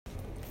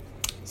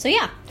So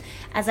yeah,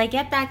 as I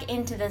get back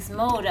into this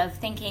mode of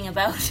thinking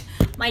about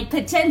my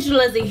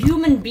potential as a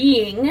human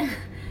being,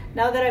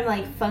 now that I'm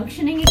like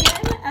functioning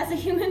again as a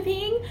human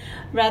being,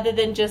 rather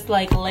than just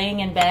like laying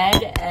in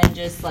bed and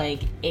just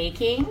like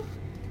aching,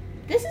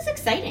 this is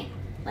exciting.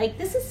 Like,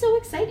 this is so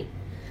exciting.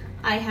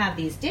 I have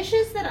these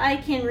dishes that I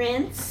can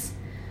rinse.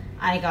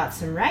 I got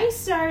some rice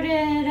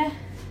started.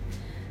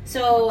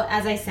 So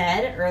as I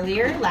said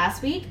earlier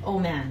last week, oh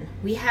man,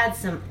 we had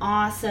some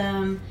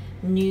awesome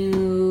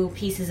new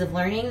pieces of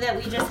learning that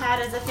we just had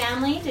as a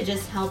family to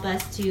just help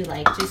us to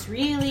like just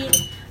really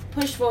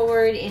push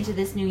forward into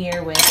this new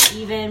year with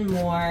even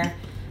more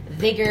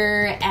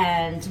vigor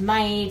and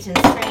might and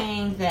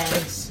strength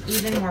and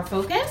even more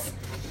focus.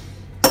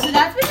 So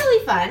that's been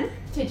really fun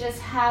to just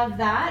have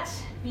that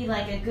be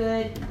like a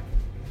good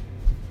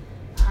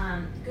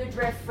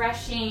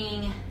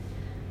refreshing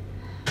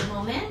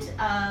moment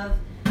of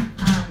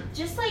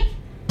just like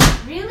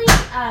really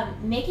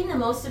making the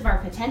most of our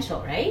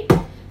potential, right?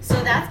 So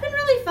that's been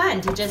really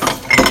fun to just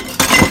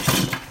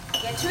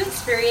get to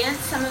experience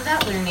some of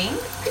that learning.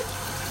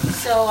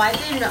 So I've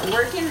been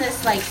working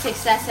this like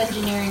success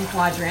engineering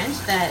quadrant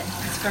that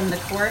is from the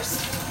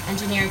course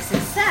Engineering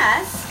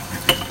Success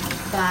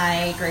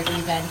by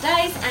Gregory Van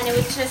Dyke, and it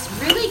was just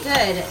really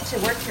good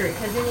to work through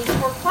because in these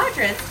 4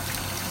 quadrants,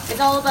 it's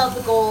all about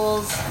the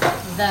goals,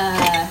 the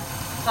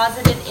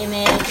positive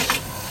image,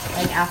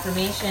 like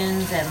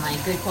affirmations and like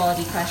good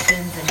quality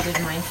questions and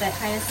good mindset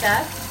kind of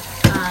stuff.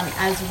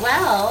 As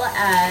well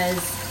as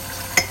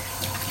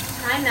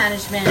time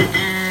management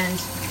and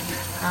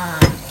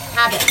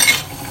habits.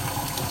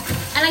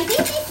 And I think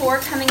before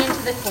coming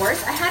into the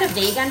course, I had a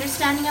vague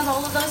understanding of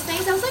all of those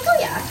things. I was like, oh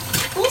yeah,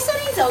 goal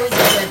setting is always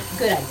a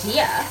good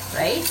idea,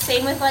 right?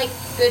 Same with like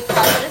good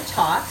positive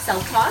talk.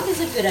 Self-talk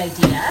is a good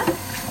idea.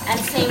 And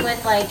same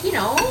with like, you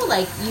know,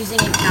 like using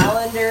a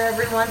calendar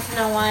every once in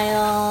a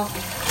while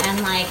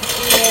and like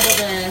being able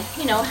to,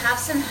 you know, have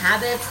some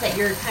habits that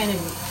you're kind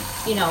of,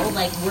 you know,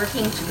 like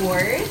working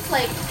towards,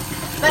 like,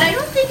 but I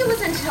don't think it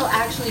was until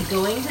actually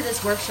going to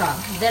this workshop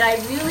that I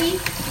really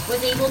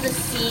was able to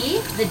see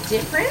the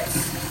difference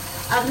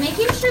of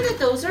making sure that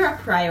those are a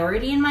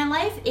priority in my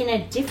life in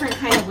a different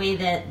kind of way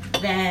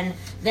than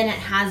it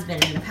has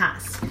been in the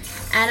past.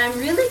 And I'm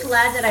really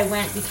glad that I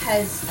went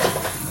because,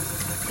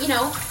 you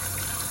know,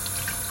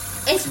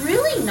 it's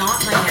really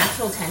not my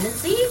natural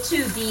tendency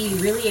to be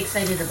really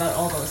excited about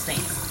all those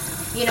things.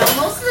 You know,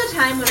 most of the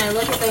time when I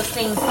look at those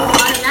things,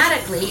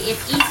 automatically,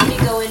 it's easy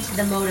to go into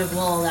the mode of,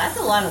 well, that's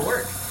a lot of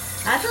work.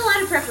 That's a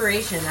lot of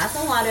preparation. That's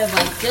a lot of,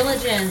 like,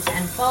 diligence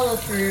and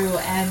follow-through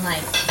and,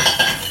 like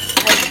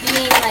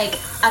being, like,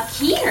 a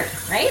keener,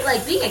 right?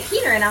 Like, being a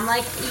keener. And I'm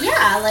like,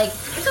 yeah, like,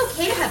 it's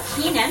okay to have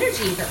keen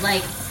energy, but,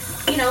 like,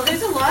 you know,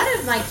 there's a lot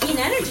of my keen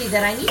energy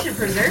that I need to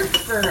preserve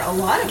for a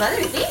lot of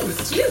other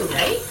things, too,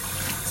 right?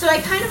 So I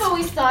kind of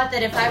always thought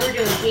that if I were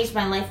to engage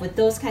my life with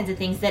those kinds of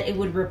things, that it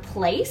would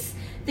replace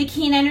the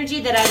keen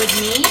energy that I would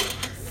need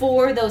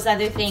for those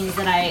other things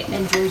that I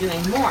enjoy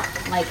doing more,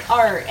 like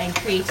art and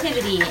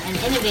creativity and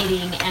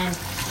innovating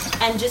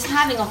and just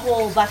having a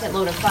whole bucket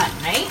load of fun,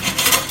 right?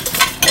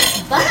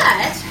 But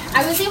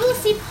I was able to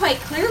see quite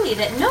clearly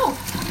that no,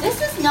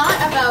 this is not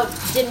about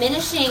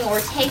diminishing or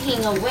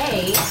taking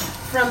away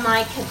from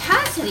my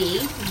capacity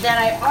that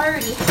I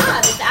already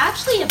have. It's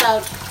actually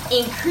about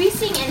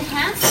increasing,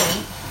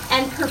 enhancing,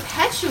 and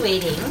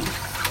perpetuating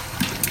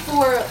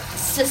for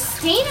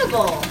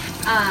sustainable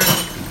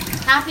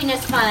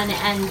happiness, fun,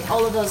 and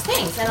all of those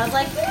things. And I was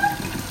like, yeah,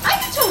 I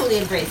could totally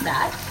embrace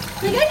that.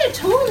 Like, I could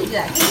totally do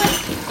that. Because,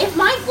 like, if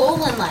my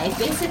goal in life,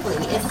 basically,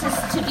 is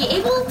to be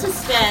able to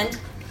spend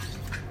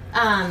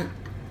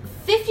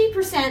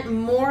 50%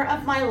 more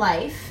of my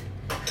life,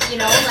 you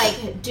know,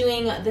 like,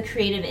 doing the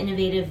creative,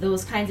 innovative,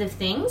 those kinds of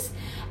things,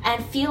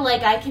 and feel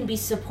like I can be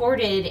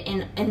supported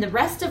in the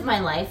rest of my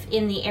life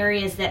in the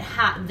areas that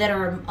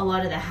are a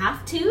lot of the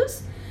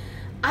have-tos,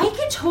 I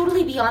could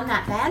totally be on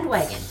that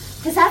bandwagon.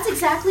 Because that's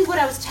exactly what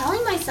I was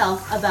telling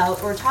myself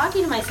about or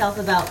talking to myself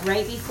about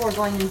right before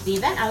going into the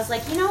event. I was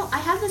like, you know, I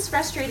have this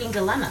frustrating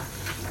dilemma.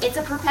 It's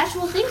a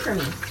perpetual thing for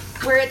me.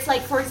 Where it's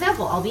like, for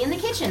example, I'll be in the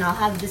kitchen. I'll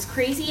have this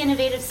crazy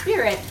innovative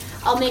spirit.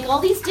 I'll make all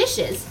these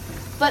dishes.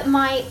 But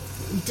my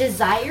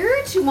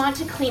desire to want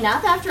to clean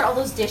up after all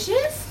those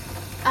dishes,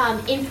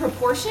 in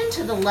proportion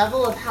to the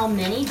level of how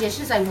many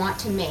dishes I want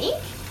to make,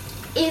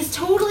 is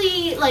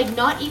totally, like,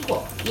 not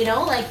equal, you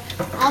know? Like,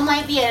 I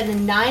might be at a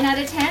 9 out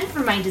of 10 for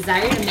my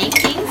desire to make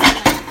things and,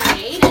 like,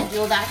 create and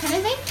do all that kind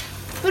of thing.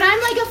 But I'm,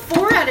 like, a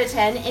 4 out of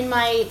 10 in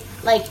my,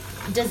 like,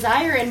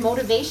 desire and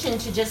motivation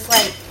to just,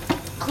 like,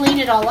 clean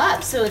it all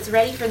up so it's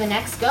ready for the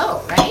next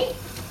go, right?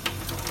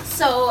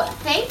 So,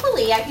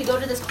 thankfully, I could go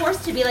to this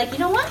course to be like, you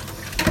know what?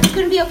 It's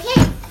going to be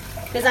okay.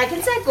 Because I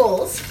can set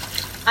goals.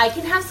 I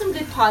can have some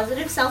good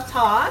positive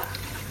self-talk.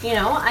 You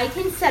know, I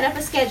can set up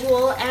a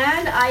schedule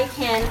and I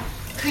can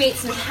create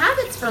some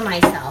habits for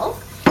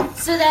myself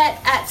so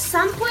that at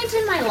some point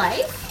in my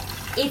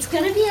life, it's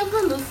going to be able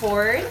to move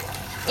forward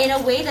in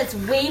a way that's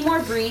way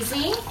more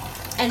breezy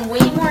and way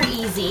more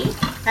easy.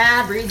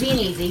 Breezy and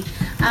easy.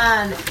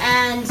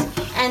 And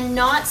and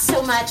not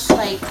so much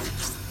like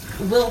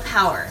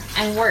willpower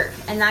and work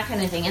and that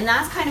kind of thing. And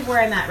that's kind of where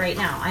I'm at right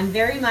now. I'm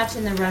very much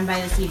in the run by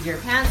the seat of your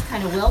pants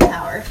kind of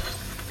willpower.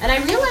 And I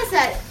realize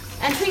that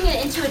entering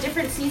it into a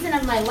different season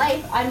of my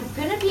life, I'm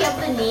going to be able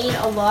to need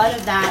a lot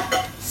of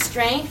that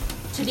strength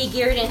to be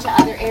geared into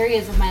other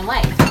areas of my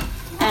life.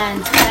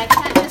 And I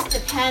can't just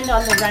depend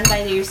on the run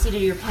by your seat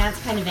of your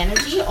pants kind of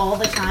energy all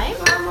the time.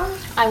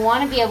 I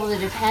want to be able to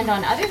depend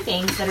on other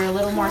things that are a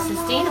little more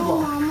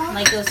sustainable,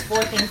 like those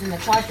 4 things in the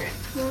quadrant.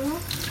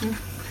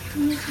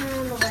 Can you turn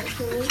on the light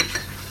for me?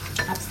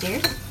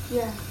 Upstairs?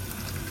 Yeah.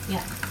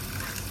 Yeah.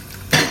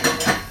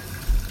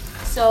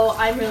 So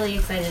I'm really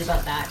excited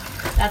about that.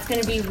 That's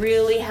going to be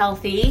really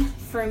healthy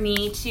for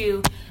me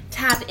to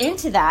tap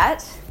into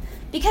that,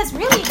 because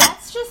really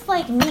that's just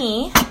like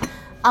me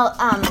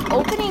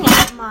opening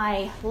up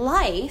my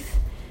life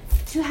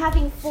to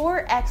having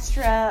 4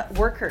 extra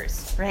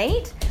workers,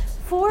 right?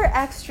 4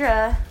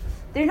 extra,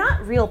 they're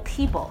not real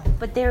people,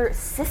 but they're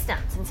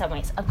systems in some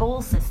ways. A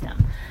goal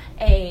system,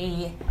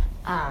 a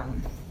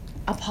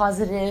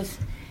positive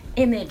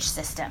image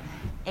system,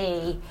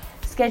 a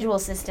schedule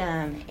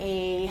system,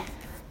 a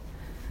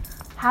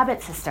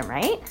habit system,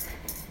 right?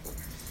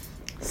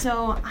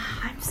 So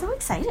I'm so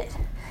excited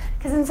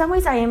because in some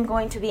ways I am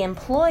going to be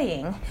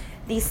employing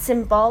these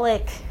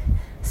symbolic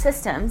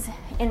systems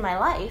in my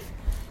life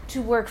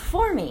to work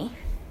for me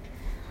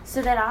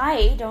so that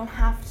I don't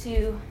have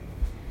to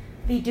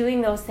be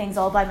doing those things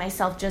all by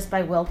myself just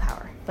by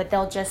willpower, but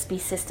they'll just be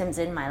systems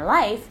in my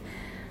life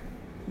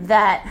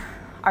that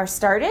are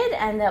started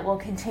and that will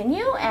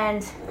continue,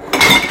 and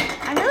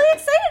I'm really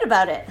excited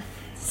about it.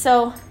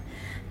 So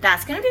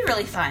that's going to be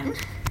really fun.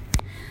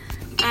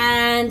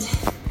 And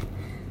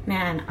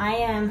man,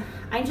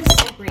 I'm just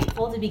so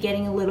grateful to be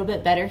getting a little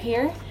bit better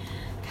here,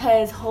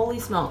 because holy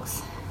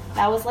smokes,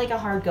 that was like a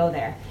hard go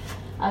there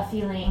of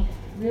feeling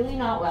really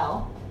not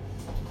well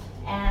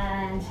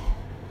and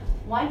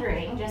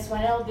wondering just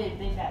when it'll be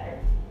better.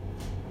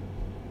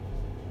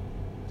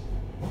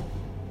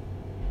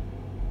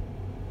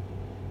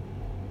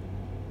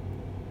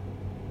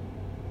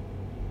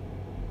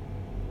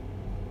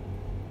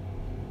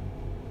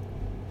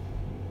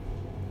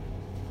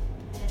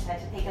 I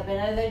have to pick up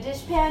another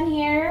dish pan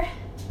here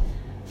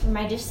for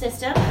my dish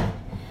system.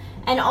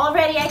 And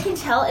already I can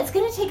tell it's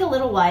going to take a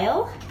little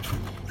while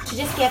to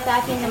just get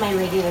back into my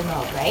regular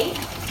mode, right?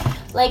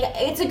 Like,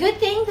 it's a good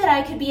thing that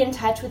I could be in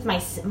touch with my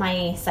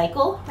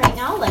cycle right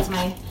now, like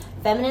my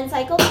feminine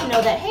cycle, to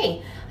know that,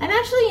 hey, I'm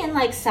actually in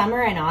like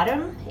summer and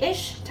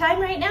autumn-ish time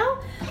right now.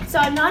 So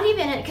I'm not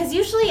even, because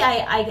usually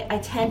I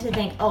tend to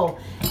think, oh,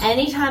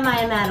 anytime I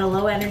am at a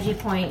low energy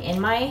point in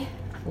my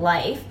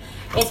life,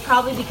 it's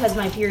probably because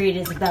my period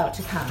is about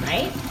to come,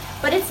 right?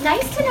 But it's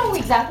nice to know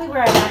exactly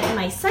where I'm at in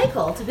my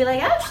cycle, to be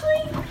like,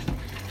 actually,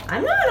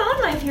 I'm not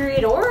on my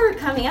period or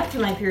coming up to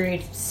my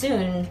period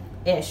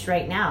soon-ish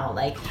right now.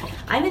 Like,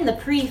 I'm in the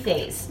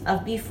pre-phase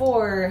of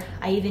before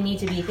I even need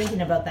to be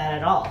thinking about that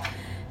at all.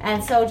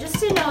 And so just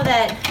to know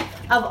that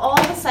of all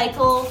the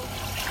cycle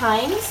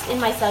times in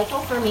my cycle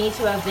for me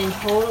to have been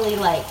totally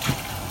like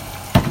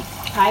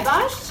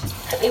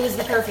kiboshed, it was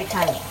the perfect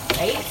timing,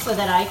 right? So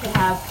that I could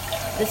have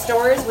the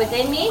stores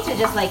within me to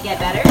just like get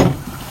better.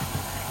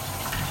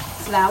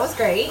 So that was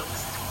great.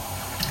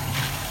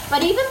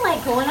 But even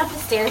like going up the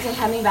stairs and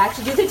coming back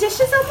to do the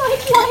dishes, I'm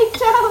like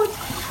wiped out.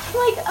 I'm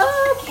like,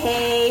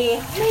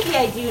 okay, maybe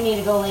I do need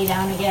to go lay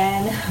down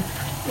again.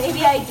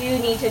 Maybe I do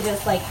need to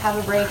just like have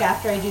a break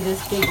after I do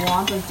this big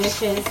lump of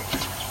dishes.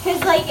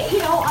 Because like, you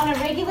know, on a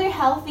regular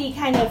healthy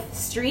kind of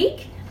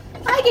streak,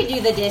 I could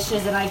do the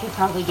dishes and I could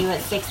probably do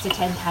it 6 to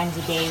 10 times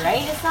a day,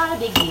 right? It's not a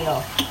big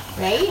deal,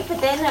 right? But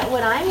then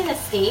when I'm in a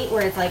state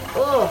where it's like,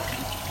 oh,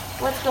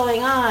 what's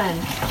going on?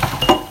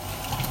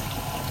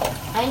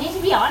 I need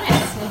to be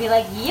honest and be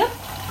like, yep,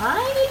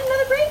 I need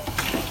another break.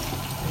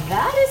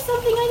 That is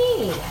something I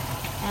need.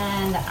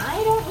 And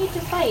I don't need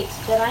to fight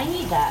that I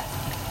need that.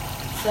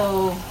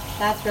 So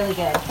that's really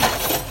good.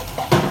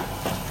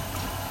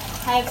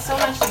 I have so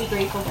much to be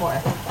grateful for.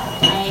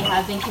 I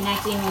have been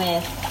connecting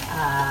with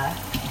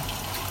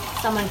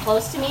someone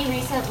close to me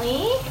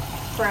recently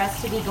for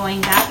us to be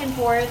going back and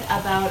forth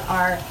about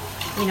our,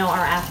 you know,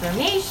 our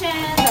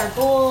affirmations, our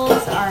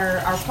goals,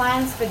 our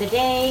plans for the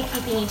day,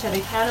 keeping each other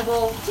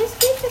accountable, just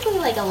basically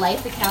like a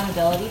life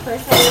accountability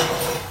person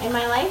in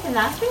my life. And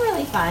that's been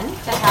really fun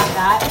to have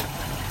that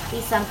be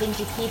something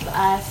to keep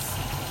us,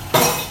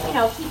 you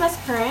know, keep us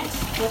current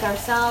with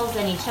ourselves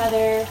and each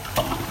other.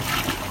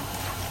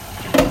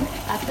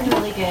 That's been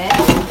really good.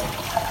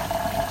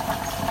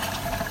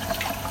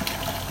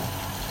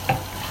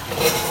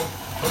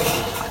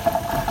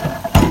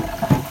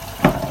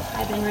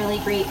 I've been really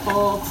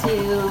grateful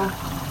to,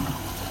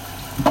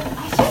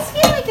 I just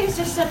feel like there's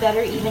just a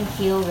better even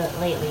keel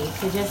lately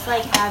to just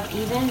like have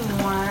even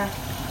more,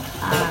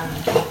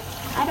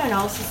 I don't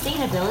know,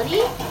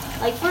 sustainability.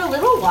 Like for a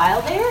little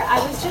while there,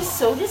 I was just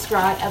so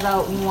distraught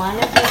about one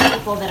of the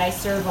people that I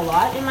serve a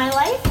lot in my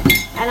life.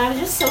 And I was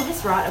just so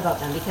distraught about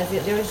them because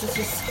there was just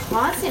this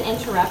constant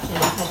interruption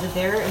because of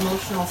their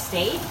emotional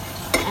state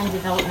and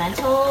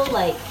developmental,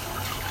 like,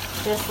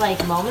 just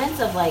like moments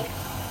of like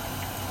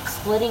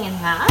splitting in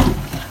half.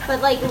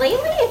 But like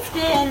lately it's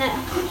been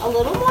a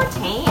little more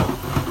tame.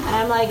 And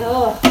I'm like,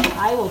 oh,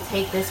 I will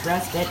take this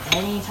respite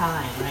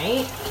anytime,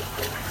 right?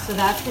 So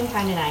that's been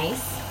kind of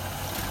nice.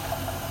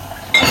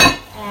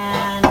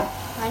 And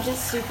I'm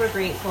just super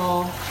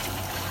grateful.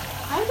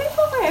 I'm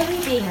grateful for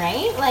everything,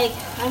 right? Like,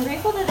 I'm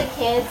grateful that the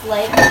kids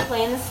like to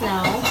play in the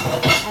snow,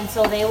 and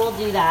so they will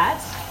do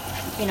that.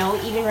 You know,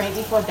 even right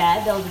before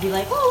bed, they'll be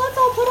like, oh, let's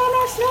all put on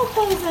our snow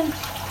clothes and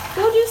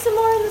go do some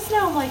more in the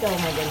snow. I'm like, oh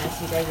my goodness,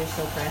 you guys are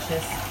so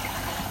precious.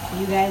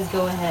 You guys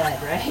go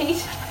ahead, right?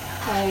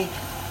 Like,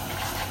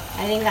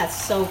 I think that's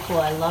so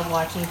cool. I love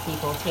watching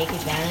people take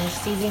advantage,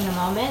 seizing the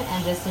moment, and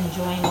just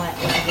enjoying what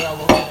is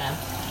available to them.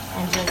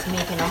 And just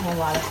making a whole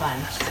lot of fun.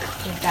 I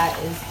think that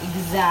is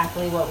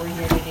exactly what we're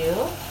here to do.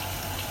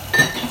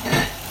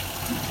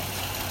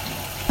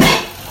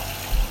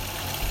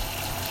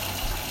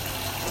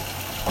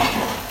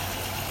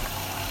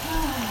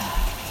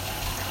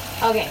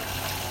 Okay.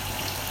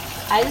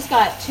 I just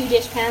got 2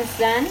 dish pans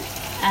done,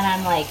 and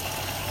I'm like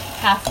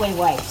halfway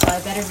white, so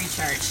I better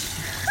recharge.